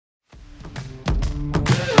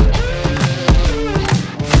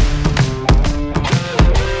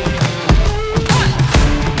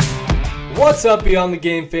What's up, Beyond the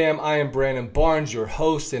Game fam? I am Brandon Barnes, your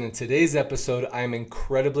host, and in today's episode, I am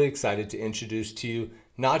incredibly excited to introduce to you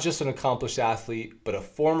not just an accomplished athlete, but a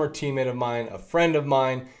former teammate of mine, a friend of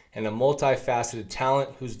mine, and a multifaceted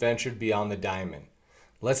talent who's ventured beyond the diamond.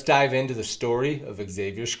 Let's dive into the story of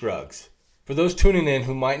Xavier Scruggs. For those tuning in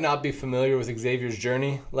who might not be familiar with Xavier's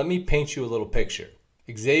journey, let me paint you a little picture.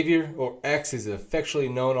 Xavier, or X, is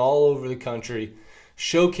affectionately known all over the country,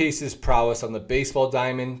 showcases prowess on the baseball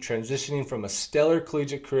diamond, transitioning from a stellar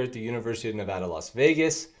collegiate career at the University of Nevada, Las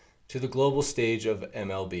Vegas, to the global stage of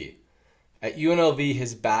MLB. At UNLV,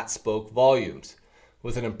 his bat spoke volumes.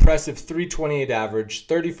 With an impressive .328 average,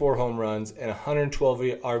 34 home runs, and 112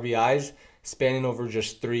 RBIs spanning over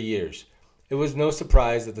just 3 years. It was no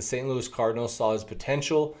surprise that the St. Louis Cardinals saw his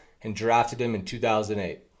potential and drafted him in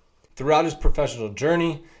 2008. Throughout his professional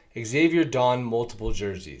journey, Xavier donned multiple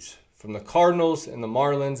jerseys, from the Cardinals and the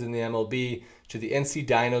Marlins in the MLB to the NC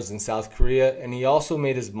Dinos in South Korea, and he also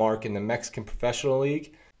made his mark in the Mexican Professional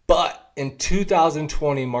League. But in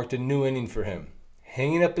 2020 marked a new inning for him.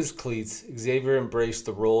 Hanging up his cleats, Xavier embraced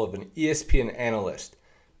the role of an ESPN analyst,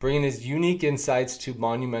 bringing his unique insights to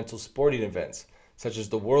monumental sporting events, such as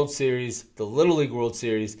the World Series, the Little League World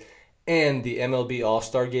Series, and the MLB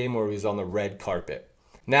All-Star Game where he was on the red carpet.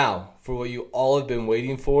 Now, for what you all have been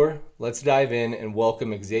waiting for, let's dive in and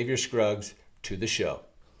welcome Xavier Scruggs to the show.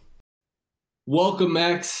 Welcome,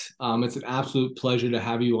 X. It's an absolute pleasure to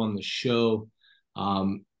have you on the show.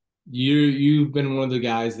 You've been one of the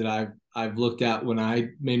guys that I've looked at when I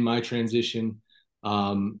made my transition.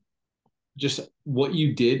 Just what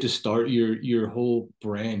you did to start your whole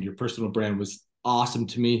brand, your personal brand, was awesome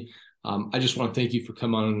to me. I just want to thank you for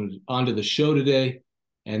coming onto the show today.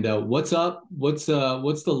 And what's up? What's the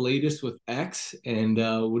latest with X? And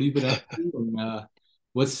what have you been up to?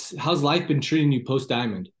 And how's life been treating you post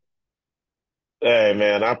Diamond? Hey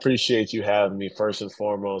man, I appreciate you having me first and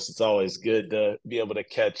foremost. It's always good to be able to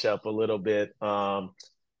catch up a little bit.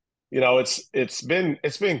 It's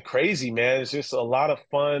been crazy, man. It's just a lot of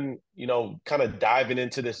fun, kind of diving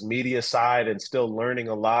into this media side and still learning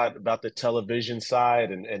a lot about the television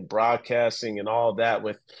side and broadcasting and all that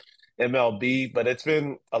with MLB. But it's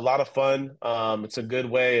been a lot of fun. It's a good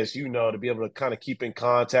way, as you know, to be able to kind of keep in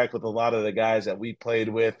contact with a lot of the guys that we played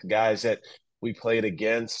with, guys that we played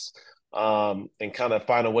against, and kind of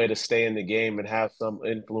find a way to stay in the game and have some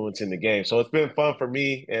influence in the game. So it's been fun for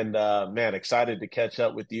me, and man, excited to catch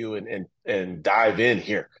up with you and dive in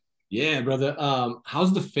here. Yeah, brother.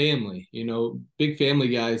 How's the family? Big family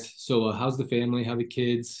guys. So how's the family? How the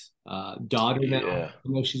kids? Daughter now? Yeah. I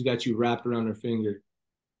know she's got you wrapped around her finger.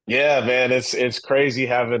 Yeah, man, it's crazy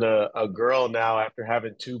having a girl now after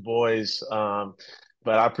having two boys.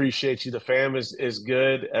 But I appreciate you. The fam is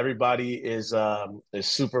good. Everybody is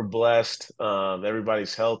super blessed.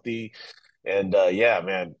 Everybody's healthy. And yeah,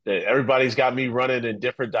 man, everybody's got me running in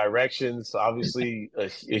different directions. Obviously, a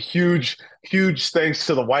huge, huge thanks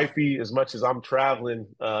to the wifey. As much as I'm traveling,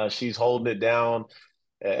 she's holding it down,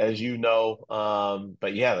 as you know.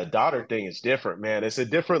 But yeah, the daughter thing is different, man. It's a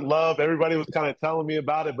different love. Everybody was kind of telling me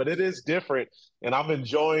about it, but it is different, and I'm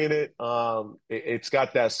enjoying it. It's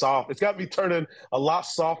got that soft. It's got me turning a lot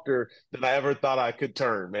softer than I ever thought I could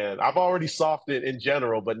turn, man. I've already softened in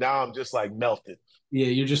general, but now I'm just like melted. Yeah,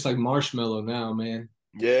 you're just like marshmallow now, man.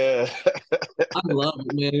 Yeah. I love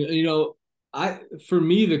it, man. For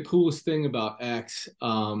me, the coolest thing about X,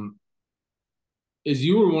 is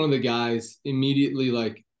you were one of the guys immediately,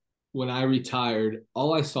 like, when I retired,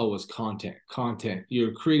 all I saw was content.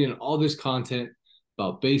 You're creating all this content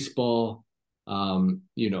about baseball,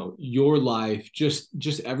 your life,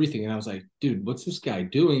 just everything. And I was like, dude, what's this guy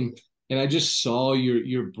doing? And I just saw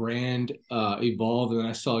your brand evolve, and then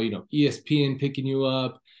I saw, ESPN picking you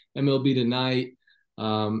up, MLB Tonight.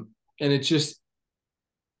 And it just,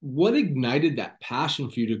 what ignited that passion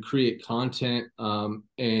for you to create content,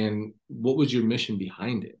 and what was your mission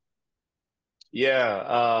behind it?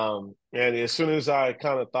 Yeah. And as soon as I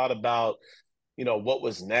kind of thought about, what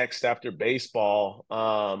was next after baseball,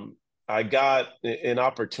 I got an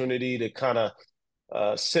opportunity to kind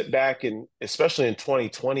of sit back, and especially in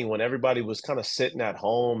 2020 when everybody was kind of sitting at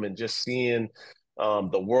home and just seeing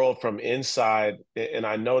the world from inside. And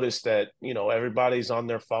I noticed that, everybody's on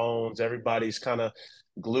their phones, everybody's kind of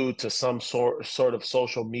glued to some sort of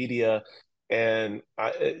social media. And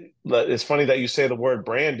it's funny that you say the word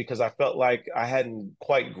brand, because I felt like I hadn't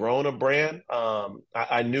quite grown a brand.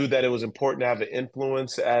 I knew that it was important to have an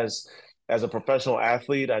influence as a professional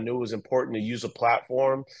athlete. I knew it was important to use a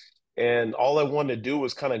platform. And all I wanted to do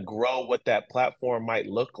was kind of grow what that platform might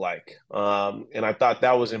look like. And I thought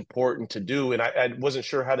that was important to do. And I wasn't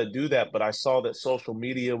sure how to do that, but I saw that social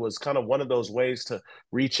media was kind of one of those ways to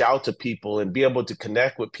reach out to people and be able to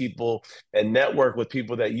connect with people and network with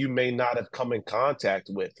people that you may not have come in contact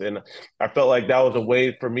with. And I felt like that was a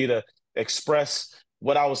way for me to express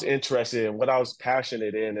what I was interested in, what I was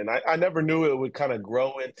passionate in. And I never knew it would kind of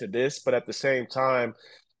grow into this, but at the same time,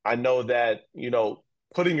 I know that,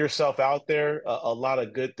 putting yourself out there, a lot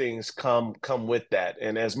of good things come with that.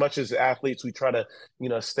 And as much as athletes, we try to,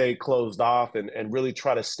 stay closed off and really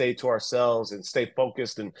try to stay to ourselves and stay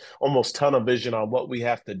focused and almost tunnel vision on what we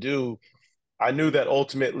have to do. I knew that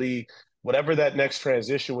ultimately, whatever that next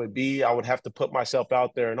transition would be, I would have to put myself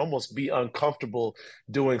out there and almost be uncomfortable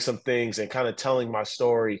doing some things and kind of telling my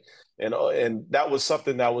story. And that was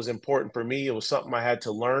something that was important for me. It was something I had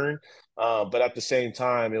to learn. But at the same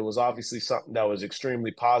time, it was obviously something that was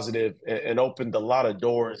extremely positive and opened a lot of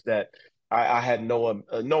doors that I had no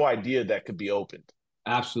idea that could be opened.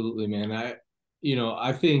 Absolutely, man.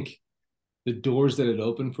 I think the doors that it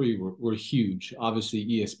opened for you were huge. Obviously,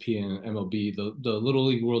 ESPN, MLB, the Little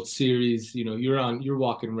League World Series. You're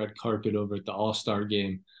walking red carpet over at the All-Star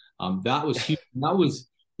game. That was huge. That was,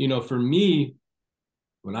 for me,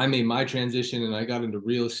 when I made my transition and I got into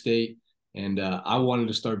real estate, and I wanted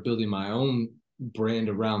to start building my own brand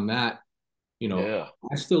around that. Yeah.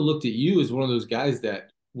 I still looked at you as one of those guys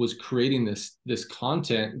that was creating this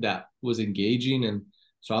content that was engaging. And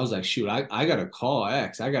so I was like, shoot, I gotta call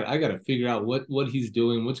X. I gotta figure out what he's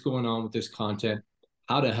doing, what's going on with this content,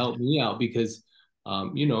 how to help me out, because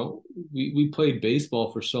we played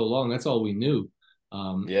baseball for so long. That's all we knew.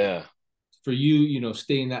 Um, Yeah. for you,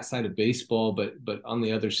 staying that side of baseball, but on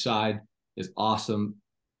the other side is awesome.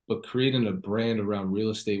 But creating a brand around real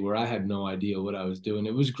estate where I had no idea what I was doing,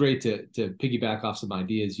 it was great to piggyback off some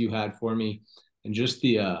ideas you had for me, and just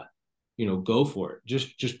the go for it.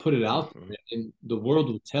 Just put it out Mhm. there, and the world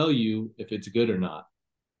will tell you if it's good or not.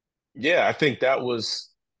 Yeah, I think that was,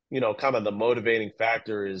 kind of the motivating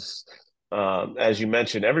factor is, as you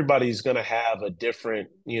mentioned, everybody's going to have a different,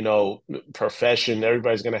 profession.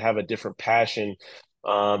 Everybody's going to have a different passion,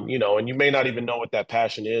 and you may not even know what that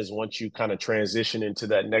passion is once you kind of transition into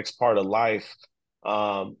that next part of life.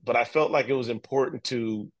 But I felt like it was important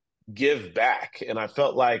to give back. And I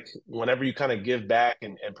felt like whenever you kind of give back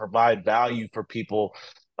and provide value for people,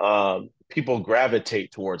 people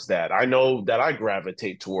gravitate towards that. I know that I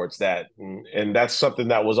gravitate towards that, and that's something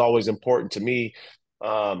that was always important to me.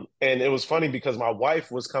 And it was funny because my wife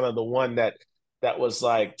was kind of the one that was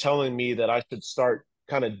like telling me that I should start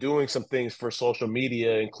kind of doing some things for social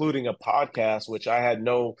media, including a podcast, which I had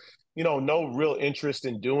no real interest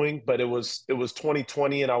in doing. But it was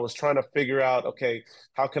 2020, and I was trying to figure out, okay,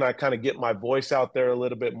 how can I kind of get my voice out there a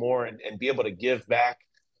little bit more and be able to give back.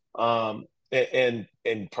 And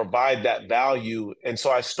provide that value. And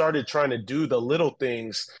so I started trying to do the little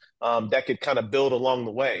things that could kind of build along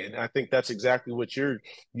the way. And I think that's exactly what you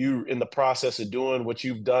in the process of doing. What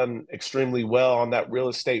you've done extremely well on that real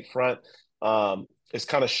estate front is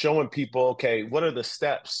kind of showing people, okay, what are the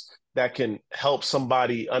steps that can help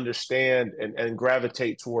somebody understand and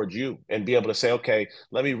gravitate towards you and be able to say, okay,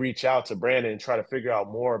 let me reach out to Brandon and try to figure out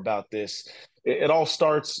more about this. It all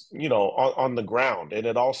starts, on the ground, and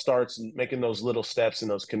it all starts making those little steps and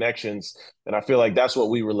those connections. And I feel like that's what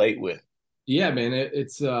we relate with. Yeah, man,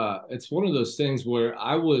 it's one of those things where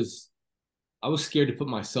I was scared to put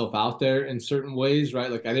myself out there in certain ways, right?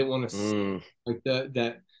 Like I didn't want to Mm, like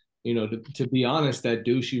that to be honest, that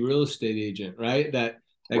douchey real estate agent, right? That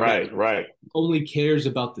guy right, right. only cares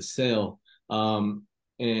about the sale, and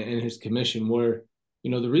his commission. Where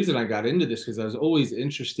the reason I got into this because I was always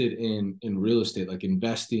interested in real estate, like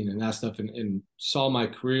investing and that stuff, and saw my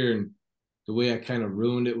career and the way I kind of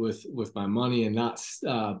ruined it with my money and not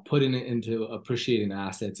putting it into appreciating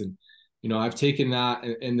assets. And I've taken that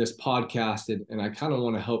in this podcast, and I kind of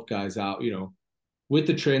want to help guys out, with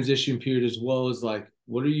the transition period, as well as like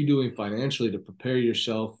what are you doing financially to prepare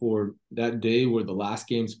yourself for that day where the last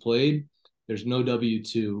game's played. There's no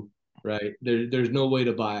W-2, right? There's no way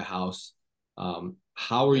to buy a house.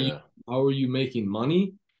 How are you Yeah. how are you making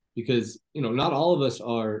money? Because not all of us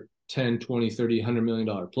are 10, 20, 30, $100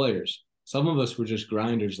 million players. Some of us were just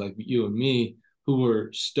grinders like you and me, who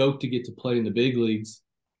were stoked to get to play in the big leagues,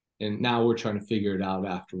 and now we're trying to figure it out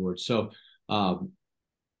afterwards. So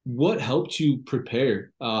what helped you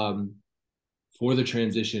prepare for the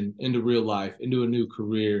transition into real life, into a new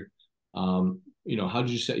career? How did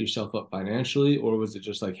you set yourself up financially, or was it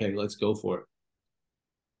just like, hey, let's go for it?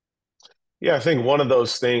 Yeah, I think one of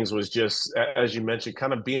those things was just, as you mentioned,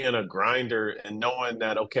 kind of being a grinder and knowing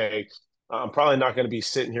that, okay, I'm probably not going to be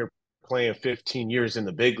sitting here playing 15 years in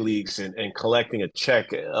the big leagues and collecting a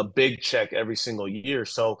check, a big check every single year.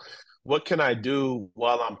 So, what can I do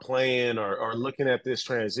while I'm playing or looking at this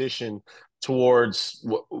transition towards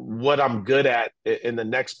what I'm good at in the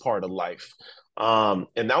next part of life? And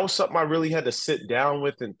that was something I really had to sit down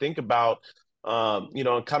with and think about,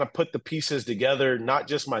 and kind of put the pieces together, not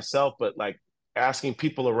just myself, but like asking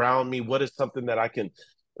people around me, what is something that I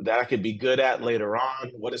could be good at later on?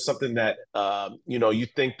 What is something that you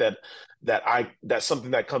think that's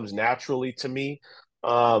something that comes naturally to me?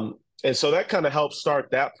 And so that kind of helped start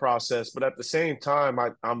that process. But at the same time,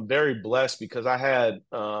 I'm very blessed because I had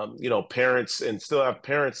parents and still have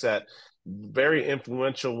parents that very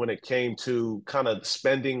influential when it came to kind of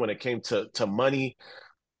spending, when it came to money.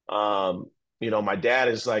 um, my dad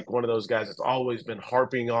is like one of those guys that's always been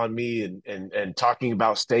harping on me and talking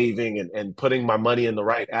about saving and putting my money in the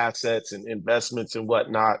right assets and investments and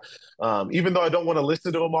whatnot. Even though I don't want to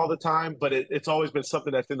listen to him all the time, but it's always been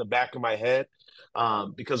something that's in the back of my head.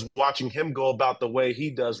 Because watching him go about the way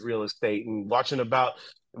he does real estate and watching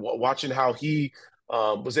how he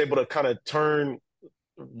was able to kind of turn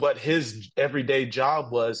what his everyday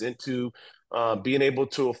job was into being able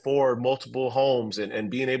to afford multiple homes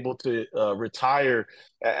and being able to retire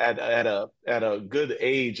at a good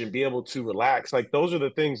age and be able to relax. Like those are the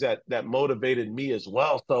things that motivated me as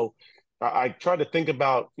well. So I try to think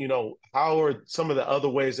about, how are some of the other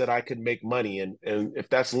ways that I could make money, and if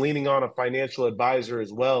that's leaning on a financial advisor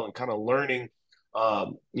as well, and kind of learning,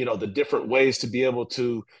 the different ways to be able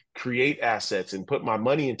to create assets and put my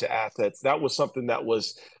money into assets. That was something that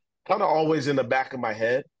was kind of always in the back of my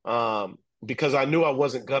head, because I knew I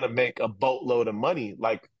wasn't going to make a boatload of money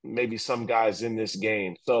like maybe some guys in this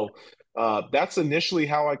game. So that's initially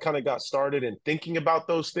how I kind of got started in thinking about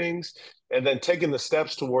those things. And then taking the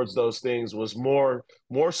steps towards those things was more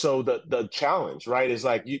so the challenge, right? Is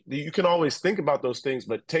like you can always think about those things,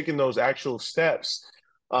 but taking those actual steps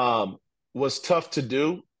um, was tough to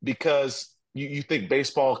do because you think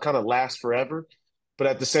baseball kind of lasts forever. But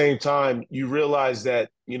at the same time, you realize that,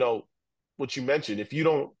 what you mentioned, if you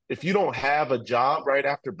don't have a job right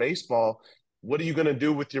after baseball, what are you going to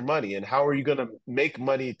do with your money, and how are you going to make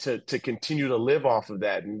money to continue to live off of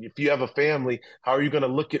that? And if you have a family, how are you going to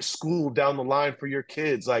look at school down the line for your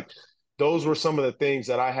kids? Like those were some of the things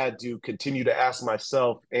that I had to continue to ask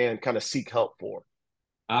myself and kind of seek help for.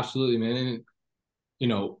 Absolutely, man. And you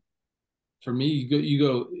know, for me, you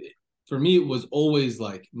go. For me, it was always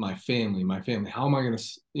like my family. My family. How am I going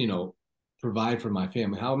to, provide for my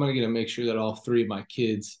family? How am I going to make sure that all three of my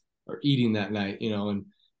kids are eating that night? And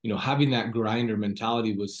having that grinder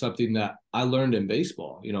mentality was something that I learned in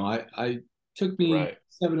baseball. I took me Right.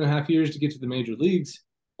 7.5 years to get to the major leagues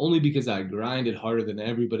only because I grinded harder than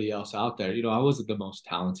everybody else out there. I wasn't the most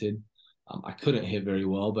talented. I couldn't hit very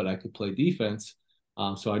well, but I could play defense.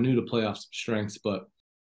 So I knew to play off some strengths. But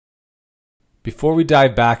before we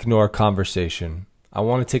dive back into our conversation, I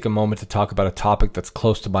want to take a moment to talk about a topic that's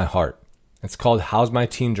close to my heart. It's called How's My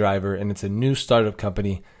Teen Driver, and it's a new startup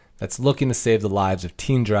company that's looking to save the lives of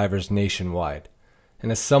teen drivers nationwide.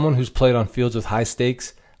 And as someone who's played on fields with high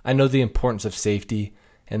stakes, I know the importance of safety,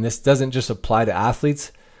 and this doesn't just apply to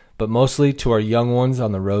athletes, but mostly to our young ones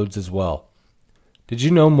on the roads as well. Did you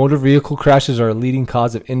know motor vehicle crashes are a leading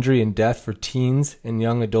cause of injury and death for teens and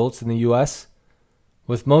young adults in the U.S.?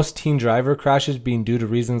 With most teen driver crashes being due to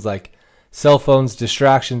reasons like cell phones,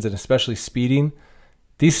 distractions, and especially speeding,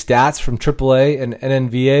 these stats from AAA and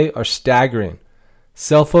NNVA are staggering.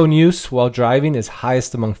 Cell phone use while driving is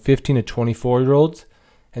highest among 15 to 24-year-olds,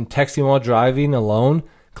 and texting while driving alone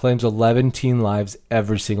claims 11 teen lives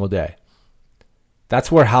every single day.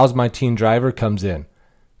 That's where How's My Teen Driver comes in.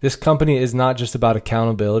 This company is not just about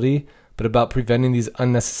accountability, but about preventing these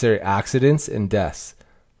unnecessary accidents and deaths.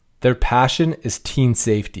 Their passion is teen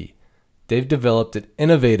safety. They've developed an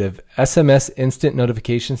innovative SMS instant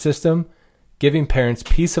notification system, giving parents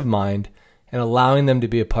peace of mind and allowing them to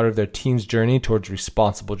be a part of their teen's journey towards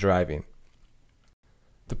responsible driving.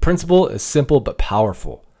 The principle is simple but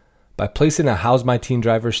powerful. By placing a How's My Teen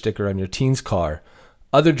Driver sticker on your teen's car,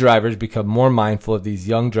 other drivers become more mindful of these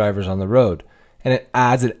young drivers on the road, and it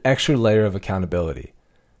adds an extra layer of accountability.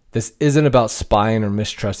 This isn't about spying or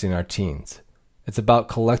mistrusting our teens. It's about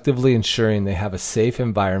collectively ensuring they have a safe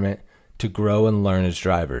environment to grow and learn as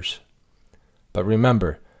drivers. But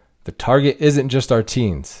remember, the target isn't just our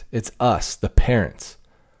teens, it's us, the parents,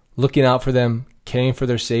 looking out for them, caring for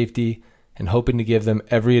their safety, and hoping to give them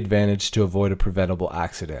every advantage to avoid a preventable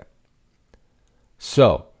accident.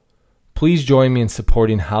 So, Please join me in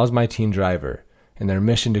supporting How's My Teen Driver and their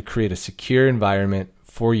mission to create a secure environment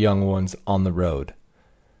for young ones on the road.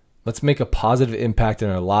 Let's make a positive impact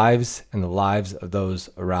in our lives and the lives of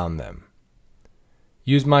those around them.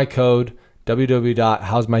 Use my code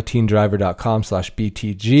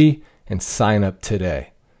www.howsmyteendriver.com/BTG and sign up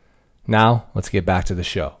today. Now, let's get back to the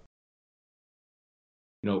show.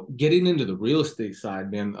 Getting into the real estate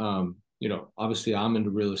side, man, obviously I'm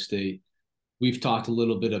into real estate. We've talked a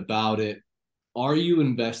little bit about it. Are you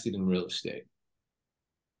invested in real estate?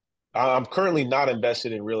 I'm currently not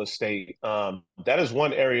invested in real estate. That is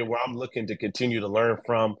one area where I'm looking to continue to learn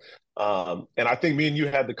from. And I think me and you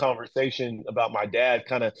had the conversation about my dad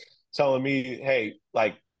kind of telling me, hey,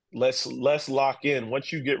 like let's lock in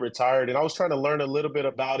once you get retired. And I was trying to learn a little bit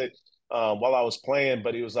about it while I was playing,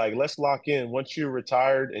 but he was like, let's lock in once you're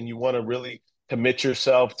retired and you want to really commit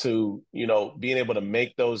yourself to, being able to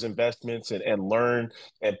make those investments and learn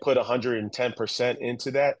and put 110%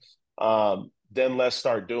 into that. Then let's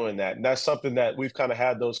start doing that. And that's something that we've kind of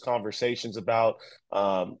had those conversations about.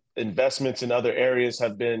 Investments in other areas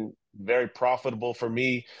have been very profitable for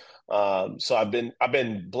me. So I've been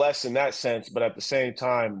blessed in that sense, but at the same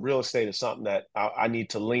time, real estate is something that I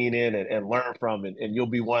need to lean in and learn from. And you'll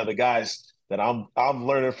be one of the guys that I'm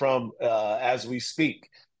learning from as we speak.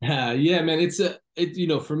 Yeah, man.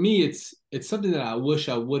 For me, it's something that I wish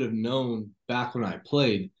I would have known back when I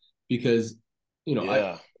played, because,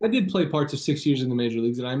 Yeah. I did play parts of 6 years in the major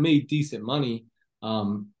leagues and I made decent money,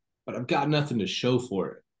 but I've got nothing to show for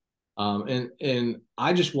it. And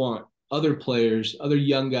I just want other players, other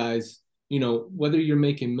young guys, whether you're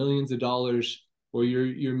making millions of dollars or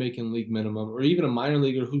you're making league minimum, or even a minor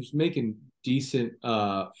leaguer who's making decent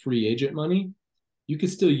free agent money, you could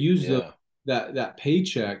still use Yeah. that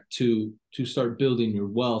paycheck to start building your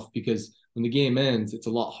wealth, because when the game ends, it's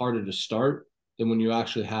a lot harder to start than when you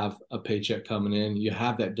actually have a paycheck coming in. You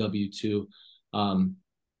have that W-2.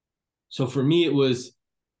 So for me, it was,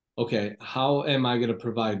 okay, how am I going to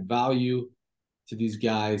provide value to these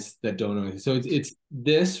guys that don't know anything? So it's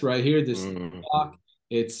this right here, this Mm. talk.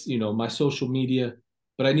 It's my social media,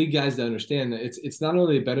 but I need guys to understand that it's not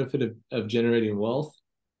only a benefit of generating wealth.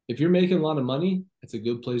 If you're making a lot of money, it's a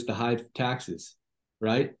good place to hide taxes,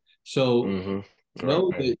 right? So Hmm. know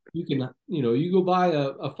Right. that you can, you go buy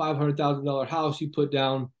a $500,000 house, you put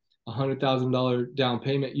down $100,000 down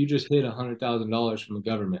payment, you just hit $100,000 from the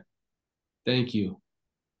government. Thank you.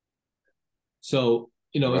 So,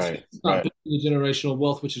 Right. it's not Right. building a generational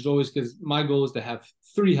wealth, which is always, because my goal is to have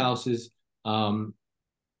three houses, um,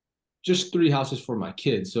 just three houses for my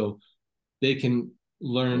kids. So they can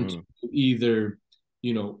learn to Mm. either,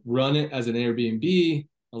 run it as an Airbnb,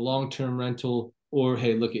 a long-term rental, or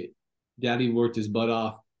hey, look it, daddy worked his butt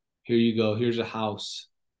off. Here you go. Here's a house.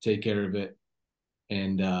 Take care of it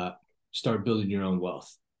and start building your own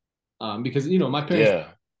wealth. Because, my parents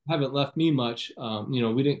Yeah. haven't left me much.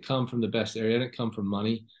 We didn't come from the best area. I didn't come from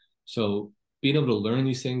money. So being able to learn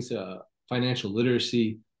these things, financial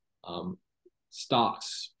literacy, um,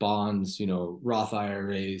 stocks, bonds, Roth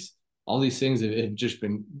IRAs, all these things have just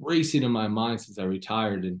been racing in my mind since I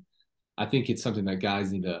retired. And I think it's something that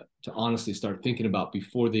guys need to honestly start thinking about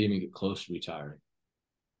before they even get close to retiring.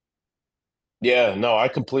 Yeah. No, I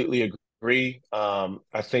completely agree. I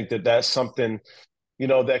think that that's something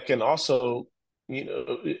that can also,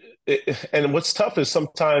 and what's tough is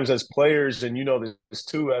sometimes as players, and this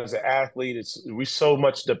too as an athlete, we so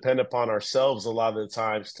much depend upon ourselves a lot of the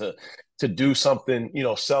times to do something,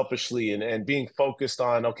 selfishly and being focused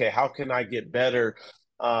on, okay, how can I get better?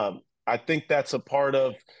 I think that's a part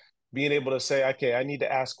of being able to say, okay, I need to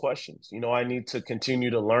ask questions. I need to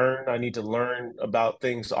continue to learn. I need to learn about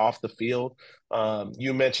things off the field.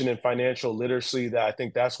 You mentioned in financial literacy that I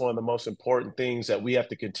think that's one of the most important things that we have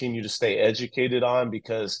to continue to stay educated on,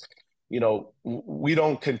 because, we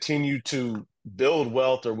don't continue to build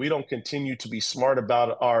wealth, or we don't continue to be smart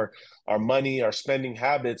about our money, our spending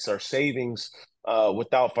habits, our savings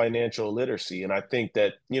without financial literacy. And I think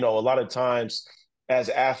that, a lot of times as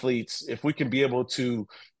athletes, if we can be able to,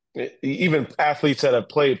 even athletes that have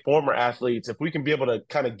played, former athletes, if we can be able to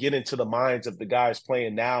kind of get into the minds of the guys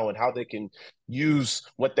playing now and how they can use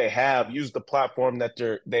what they have, use the platform that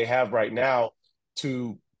they have right now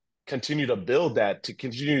to continue to build that, to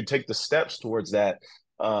continue to take the steps towards that,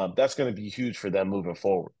 that's going to be huge for them moving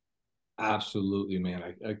forward. Absolutely, man.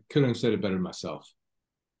 I couldn't have said it better myself.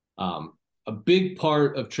 A big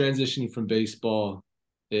part of transitioning from baseball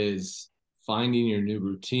is finding your new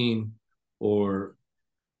routine, or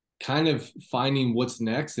kind of finding what's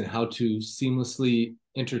next and how to seamlessly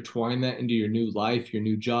intertwine that into your new life, your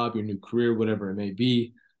new job, your new career, whatever it may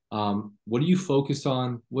be. What do you focus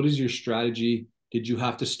on? What is your strategy? Did you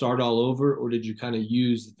have to start all over, or did you kind of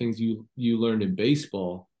use the things you learned in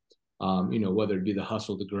baseball? Whether it be the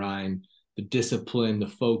hustle, the grind, the discipline, the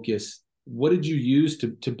focus. What did you use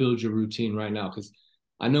to build your routine right now? Because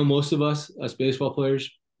I know most of us baseball players,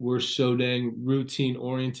 we're so dang routine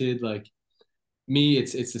oriented. Like me,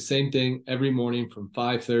 it's the same thing every morning from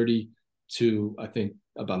 5:30 to I think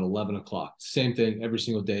about 11 o'clock. Same thing every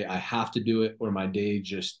single day. I have to do it, or my day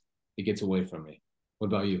just it gets away from me. What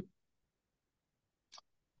about you?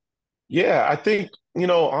 Yeah, I think,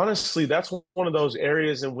 honestly, that's one of those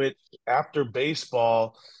areas in which after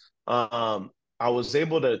baseball, um, I was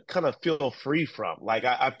able to kind of feel free from. Like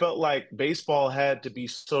I felt like baseball had to be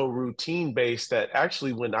so routine based that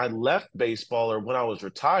actually when I left baseball or when I was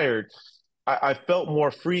retired, I felt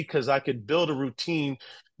more free because I could build a routine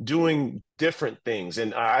doing different things.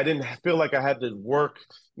 And I didn't feel like I had to work,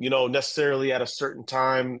 necessarily at a certain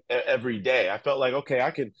time every day. I felt like, okay, I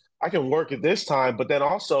can work at this time, but then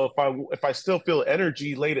also if I still feel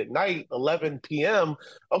energy late at night, 11 p.m.,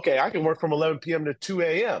 okay, I can work from 11 p.m. to 2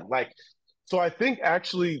 a.m. Like, so I think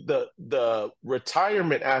actually the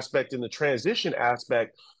retirement aspect and the transition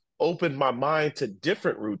aspect opened my mind to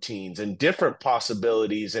different routines and different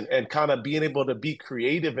possibilities and kind of being able to be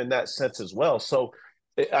creative in that sense as well. So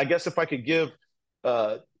I guess if I could give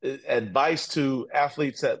uh, advice to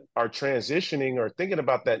athletes that are transitioning or thinking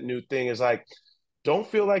about that new thing is like, don't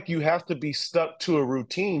feel like you have to be stuck to a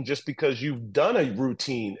routine just because you've done a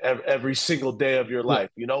routine every single day of your Yeah. life.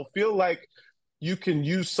 Feel like you can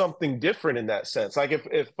use something different in that sense. Like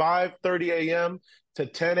if 5:30 a.m. to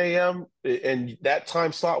 10 a.m. and that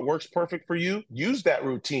time slot works perfect for you, use that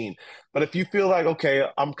routine. But if you feel like, okay,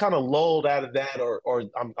 I'm kind of lulled out of that or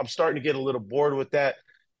I'm starting to get a little bored with that,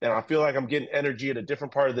 and I feel like I'm getting energy at a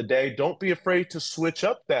different part of the day, don't be afraid to switch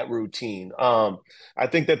up that routine. I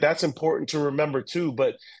think that that's important to remember too.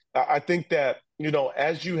 But I think that,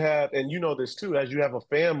 as you have, and you know this too, as you have a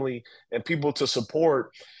family and people to support,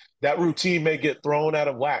 that routine may get thrown out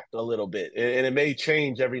of whack a little bit, and it may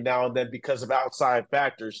change every now and then because of outside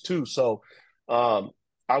factors too. So, um,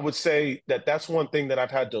 I would say that that's one thing that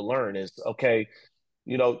I've had to learn is okay,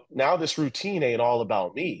 now this routine ain't all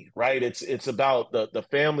about me, right? It's about the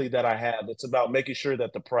family that I have. It's about making sure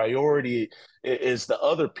that the priority is the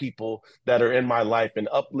other people that are in my life and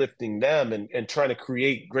uplifting them and trying to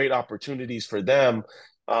create great opportunities for them.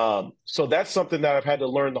 So that's something that I've had to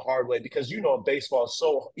learn the hard way because in baseball, it's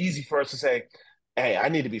so easy for us to say, "Hey, I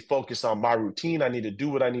need to be focused on my routine. I need to do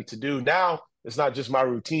what I need to do." Now it's not just my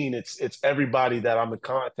routine; it's everybody that I'm in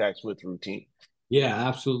contact with routine. Yeah,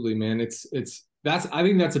 absolutely, man. It's that's I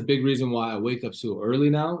think that's a big reason why I wake up so early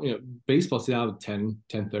now. Baseball see out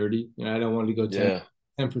 10:30. I don't want to go Yeah.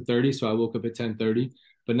 10 for 30, so I woke up at 10:30.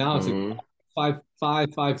 But now it's like Hmm.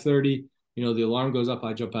 5:30. The alarm goes up,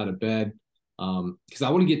 I jump out of bed. Because I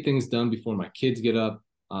want to get things done before my kids get up.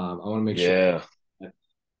 I want to make sure Yeah. that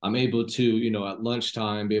I'm able to, at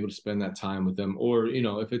lunchtime, be able to spend that time with them. Or,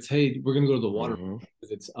 if it's, hey, we're gonna go to the water Hmm.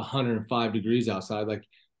 because it's 105 degrees outside. Like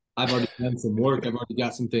I've already done some work. I've already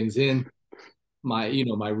got some things in. My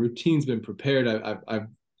routine's been prepared. I've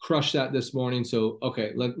crushed that this morning. So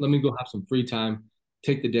okay, let me go have some free time,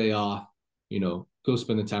 take the day off, go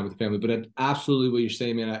spend the time with the family. But absolutely what you're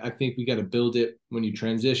saying, man. I think we got to build it when you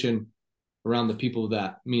transition around the people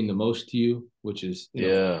that mean the most to you, which is,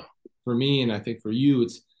 Yeah. for me, and I think for you,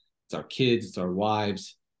 it's our kids, it's our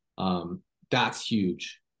wives. That's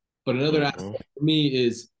huge. But another Hmm. aspect for me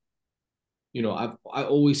is, I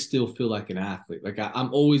always still feel like an athlete. Like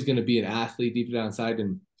I'm always going to be an athlete deep down inside,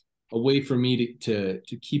 and a way for me to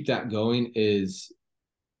keep that going is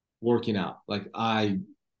working out. Like I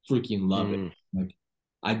freaking love it. Mm. Like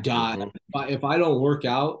I die Hmm. if I don't work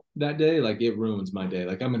out that day. Like it ruins my day.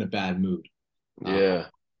 Like I'm in a bad mood. Uh, Yeah.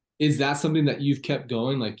 is that something that you've kept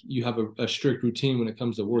going? Like you have a strict routine when it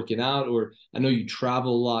comes to working out, or I know you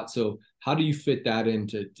travel a lot. So how do you fit that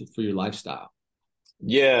into for your lifestyle?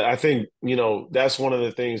 Yeah, I think, that's one of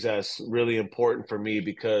the things that's really important for me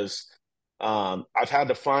because I've had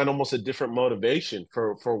to find almost a different motivation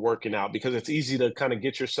for working out because it's easy to kind of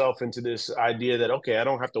get yourself into this idea that, okay, I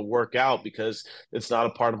don't have to work out because it's not a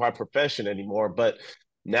part of my profession anymore. But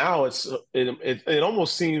now it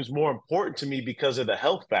almost seems more important to me because of the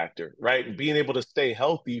health factor, right? Being able to stay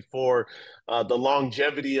healthy for the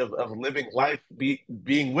longevity of living life,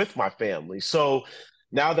 being with my family. So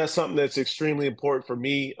now that's something that's extremely important for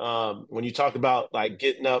me. When you talk about like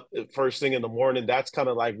getting up first thing in the morning, that's kind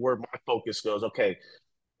of like where my focus goes. Okay,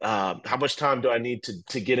 how much time do I need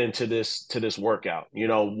to get into this workout?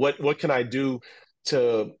 What can I do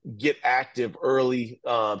to get active early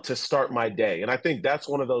to start my day. And I think that's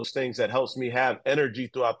one of those things that helps me have energy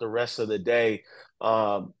throughout the rest of the day,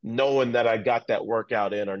 knowing that I got that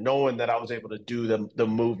workout in, or knowing that I was able to do the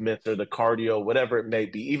movements or the cardio, whatever it may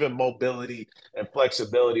be, even mobility and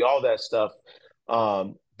flexibility, all that stuff.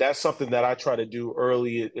 That's something that I try to do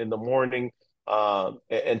early in the morning,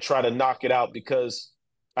 and try to knock it out, because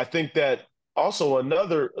I think that also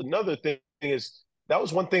another thing is, that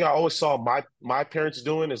was one thing I always saw my parents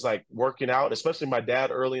doing, is like working out, especially my dad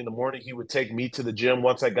early in the morning. He would take me to the gym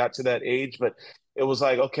once I got to that age. But it was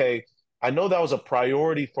like, okay, I know that was a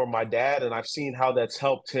priority for my dad, and I've seen how that's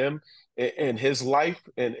helped him in his life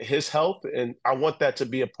and his health. And I want that to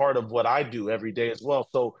be a part of what I do every day as well.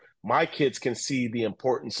 So my kids can see the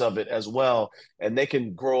importance of it as well. And they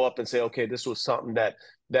can grow up and say, okay, this was something that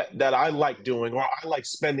I like doing, or I like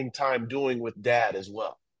spending time doing with dad as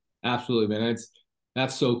well. Absolutely, man.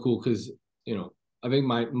 That's so cool because I think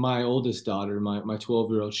my oldest daughter, my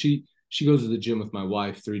 12-year-old, she goes to the gym with my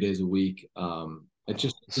wife 3 days a week. It's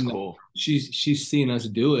just It's cool. she's seen us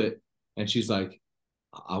do it, and she's like,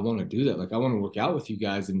 I want to do that. Like I want to work out with you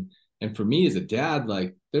guys, and for me as a dad,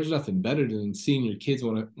 like there's nothing better than seeing your kids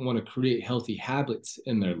want to create healthy habits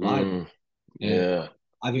in their life. Mm, And yeah.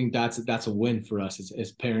 I think that's a win for us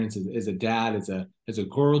as parents, as a dad, as a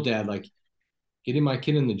girl dad. Like getting my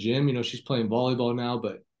kid in the gym, she's playing volleyball now,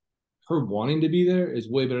 but her wanting to be there is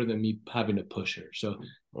way better than me having to push her. So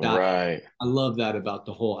that Right. I love that about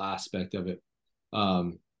the whole aspect of it.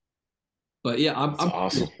 Um, but yeah, That's I'm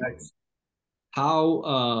awesome. curious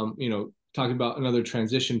how talking about another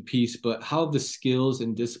transition piece, but how the skills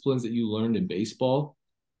and disciplines that you learned in baseball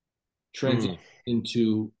transition Mm.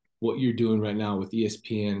 into what you're doing right now with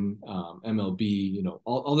ESPN, MLB,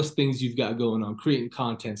 all these things you've got going on, creating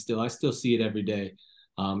content still. I still see it every day.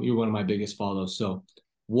 You're one of my biggest follows. So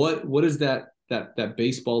what is that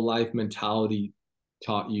baseball life mentality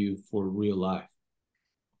taught you for real life?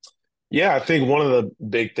 Yeah, I think one of the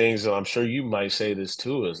big things, and I'm sure you might say this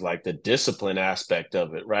too, is like the discipline aspect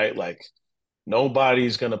of it, right? Like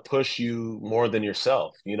nobody's going to push you more than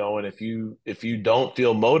yourself, and if you don't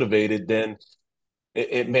feel motivated, then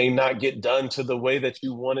it may not get done to the way that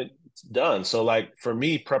you want it done. So like for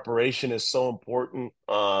me, preparation is so important.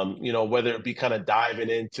 Whether it be kind of diving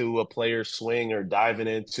into a player's swing, or diving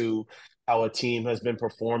into how a team has been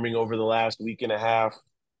performing over the last week and a half.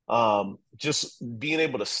 Just being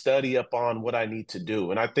able to study up on what I need to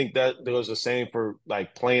do. And I think that there was the same for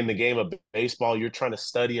like playing the game of baseball. You're trying to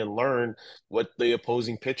study and learn what the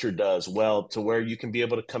opposing pitcher does well, to where you can be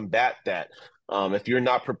able to combat that. If you're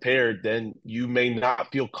not prepared, then you may not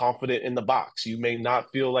feel confident in the box. You may not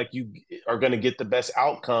feel like you are going to get the best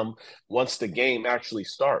outcome once the game actually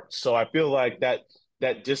starts. So I feel like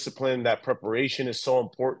that discipline, that preparation is so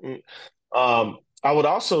important. I would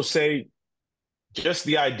also say just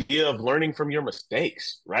the idea of learning from your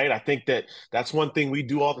mistakes, right? I think that's one thing we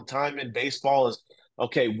do all the time in baseball is,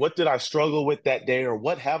 okay, what did I struggle with that day, or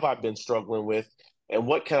what have I been struggling with, and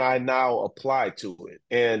what can I now apply to it?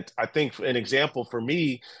 And I think an example for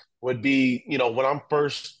me would be, when I'm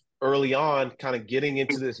first early on kind of getting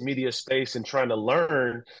into this media space and trying to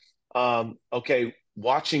learn, okay,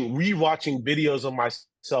 rewatching videos of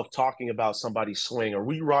myself talking about somebody's swing, or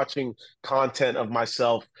rewatching content of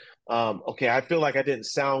myself. Okay, I feel like I didn't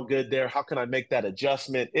sound good there. How can I make that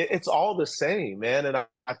adjustment? It's all the same, man. And I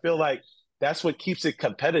feel like that's what keeps it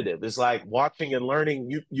competitive. Is like watching and learning.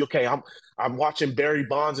 Okay? I'm watching Barry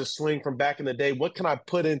Bonds' swing from back in the day. What can I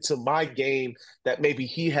put into my game that maybe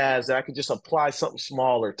he has, that I can just apply something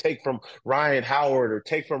small, or take from Ryan Howard, or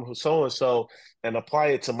take from so and so and apply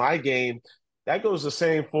it to my game? That goes the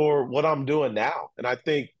same for what I'm doing now. And I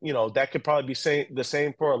think, that could probably be the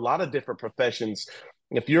same for a lot of different professions.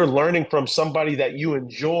 If you're learning from somebody that you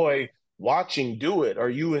enjoy watching do it, or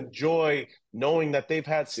you enjoy knowing that they've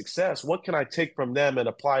had success, what can I take from them and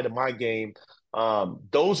apply to my game?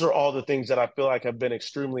 Those are all the things that I feel like have been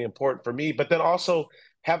extremely important for me. But then also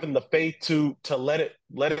having the faith to let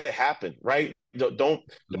it happen, right? Don't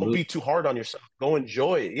be too hard on yourself. Go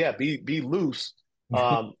enjoy it. Yeah, be loose,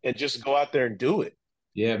 and just go out there and do it.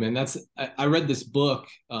 Yeah, man, I read this book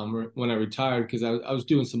when I retired because I was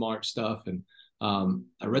doing some art stuff, and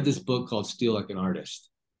I read this book called Steal Like an Artist,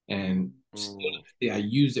 and still to Mm, this day, I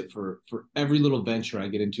use it for every little venture I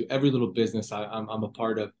get into, every little business I'm a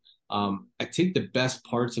part of. I take the best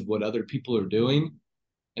parts of what other people are doing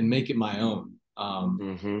and make it my own.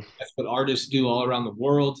 hmm That's what artists do all around the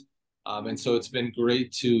world, and so it's been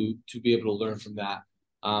great to be able to learn from that.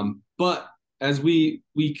 But as we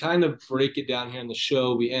kind of break it down here in the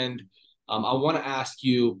show, we end. I want to ask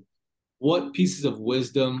you, what pieces of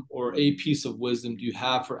wisdom or a piece of wisdom do you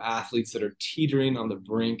have for athletes that are teetering on the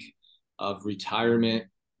brink of retirement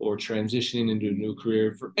or transitioning into a new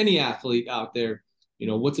career? For any athlete out there,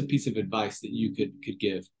 what's a piece of advice that you could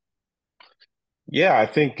give? Yeah, I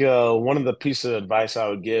think one of the pieces of advice I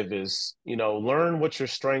would give is, learn what your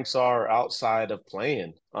strengths are outside of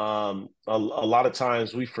playing. A lot of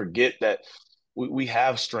times we forget that we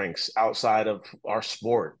have strengths outside of our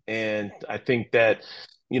sport. And I think that,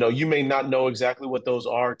 you may not know exactly what those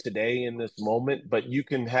are today in this moment, but you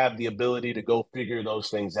can have the ability to go figure those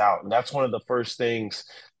things out. And that's one of the first things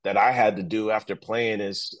that I had to do after playing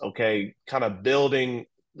is, okay, kind of building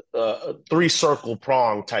a three circle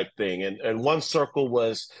prong type thing. And one circle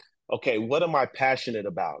was, okay, what am I passionate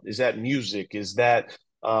about? Is that music? Is that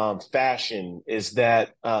fashion? Is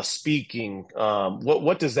that speaking?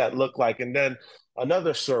 What does that look like? And then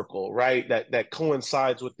another circle, right? That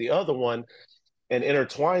coincides with the other one and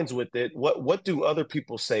intertwines with it. What do other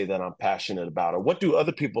people say that I'm passionate about, or what do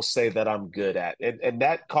other people say that I'm good at? And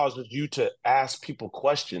that causes you to ask people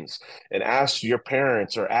questions and ask your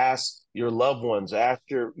parents or ask your loved ones, ask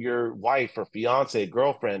your wife or fiance,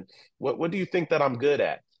 girlfriend, what do you think that I'm good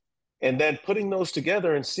at? And then putting those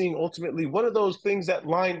together and seeing ultimately what are those things that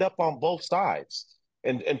lined up on both sides,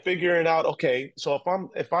 and figuring out, okay, so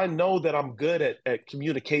if I know that I'm good at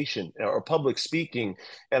communication or public speaking,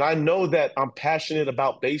 and I know that I'm passionate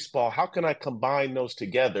about baseball, how can I combine those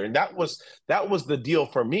together? And that was the deal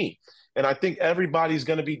for me. And I think everybody's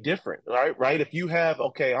going to be different, right? If you have,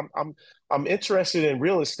 okay, I'm interested in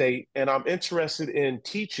real estate and I'm interested in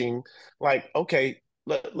teaching, like, okay,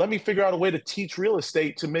 let me figure out a way to teach real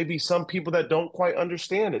estate to maybe some people that don't quite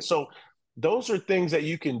understand it. So those are things that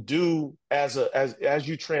you can do as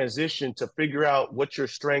you transition to figure out what your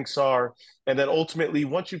strengths are. And then ultimately,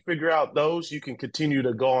 once you figure out those, you can continue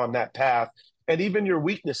to go on that path. And even your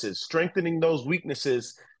weaknesses, strengthening those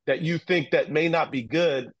weaknesses that you think that may not be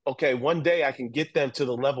good. Okay, one day I can get them to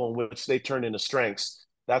the level in which they turn into strengths.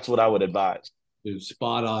 That's what I would advise. Dude,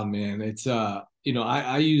 spot on, man. It's I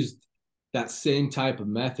used that same type of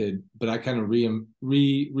method, but I kind of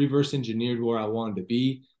reverse engineered where I wanted to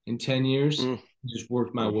be in 10 years. Mm, Just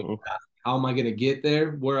worked my way mhm. back. How am I going to get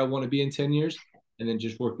there where I want to be in 10 years? And then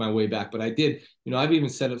just work my way back. But I did, I've even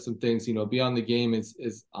set up some things, beyond the game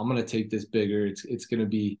is I'm going to take this bigger. It's going to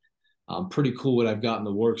be pretty cool what I've got in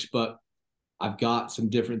the works. But I've got some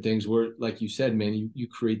different things where, like you said, man, you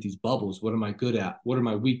create these bubbles. What am I good at? What are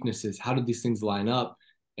my weaknesses? How do these things line up?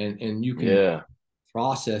 And you can Yeah.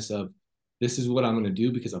 process of this is what I'm going to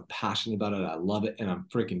do because I'm passionate about it. I love it and I'm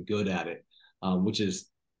freaking good at it, which is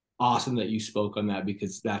awesome that you spoke on that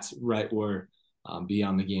because that's right where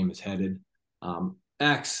Beyond the Game is headed.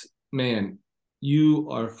 X, man, you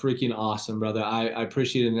are freaking awesome, brother. I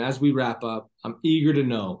appreciate it. And as we wrap up, I'm eager to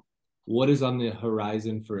know what is on the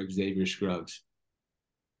horizon for Xavier Scruggs.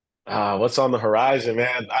 What's on the horizon,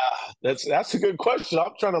 man? That's a good question.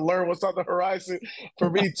 I'm trying to learn what's on the horizon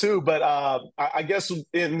for me too. But I guess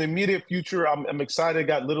in the immediate future, I'm excited.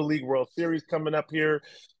 Got Little League World Series coming up here.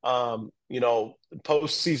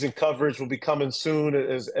 Postseason coverage will be coming soon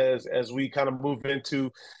as we kind of move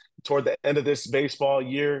into toward the end of this baseball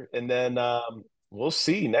year, and then we'll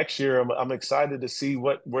see next year. I'm excited to see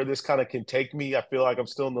where this kind of can take me. I feel like I'm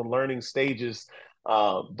still in the learning stages,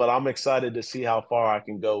 but I'm excited to see how far I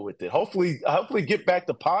can go with it. Hopefully get back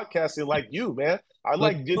to podcasting like you, man. I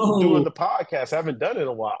Let's like doing go. the podcast. I haven't done it in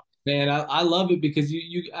a while. Man, I love it because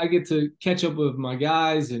I get to catch up with my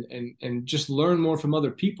guys and just learn more from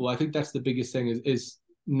other people. I think that's the biggest thing is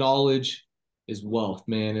knowledge is wealth,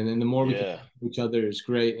 man. And then the more we can Yeah, help each other is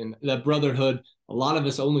great. And that brotherhood, a lot of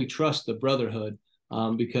us only trust the brotherhood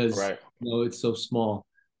because right. it's so small.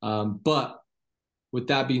 But with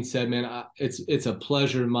that being said, man, it's a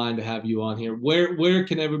pleasure of mine to have you on here. Where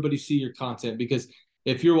can everybody see your content? Because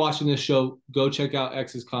if you're watching this show, go check out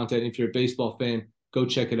X's content. If you're a baseball fan, go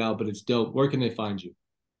check it out. But it's dope. Where can they find you?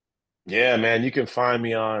 Yeah, man. You can find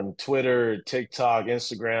me on Twitter, TikTok,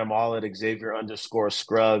 Instagram, all at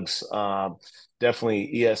Xavier_Scruggs.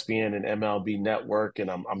 Definitely ESPN and MLB Network, and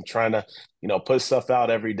I'm trying to put stuff out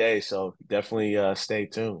every day. So definitely stay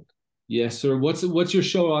tuned. Yes, sir. What's your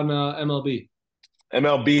show on MLB?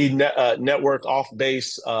 Network off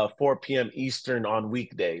base 4 p.m. Eastern on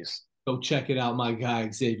weekdays. Go check it out, my guy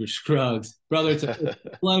Xavier Scruggs, brother. It's a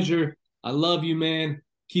pleasure. I love you, man.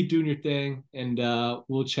 Keep doing your thing, and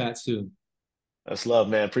we'll chat soon. That's love,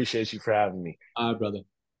 man. Appreciate you for having me. All right, brother.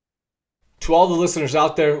 To all the listeners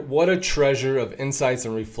out there, what a treasure of insights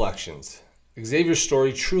and reflections. Xavier's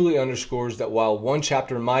story truly underscores that while one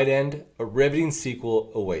chapter might end, a riveting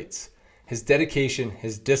sequel awaits. His dedication,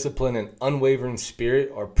 his discipline, and unwavering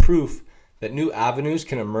spirit are proof that new avenues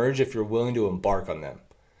can emerge if you're willing to embark on them.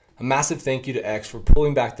 A massive thank you to X for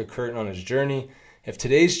pulling back the curtain on his journey. If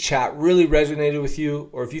today's chat really resonated with you,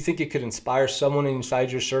 or if you think it could inspire someone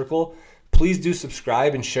inside your circle, please do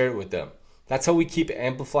subscribe and share it with them. That's how we keep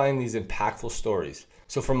amplifying these impactful stories.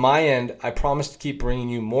 So from my end, I promise to keep bringing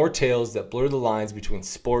you more tales that blur the lines between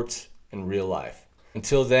sports and real life.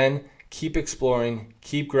 Until then, keep exploring,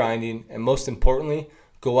 keep grinding, and most importantly,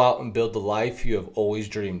 go out and build the life you have always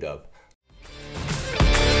dreamed of.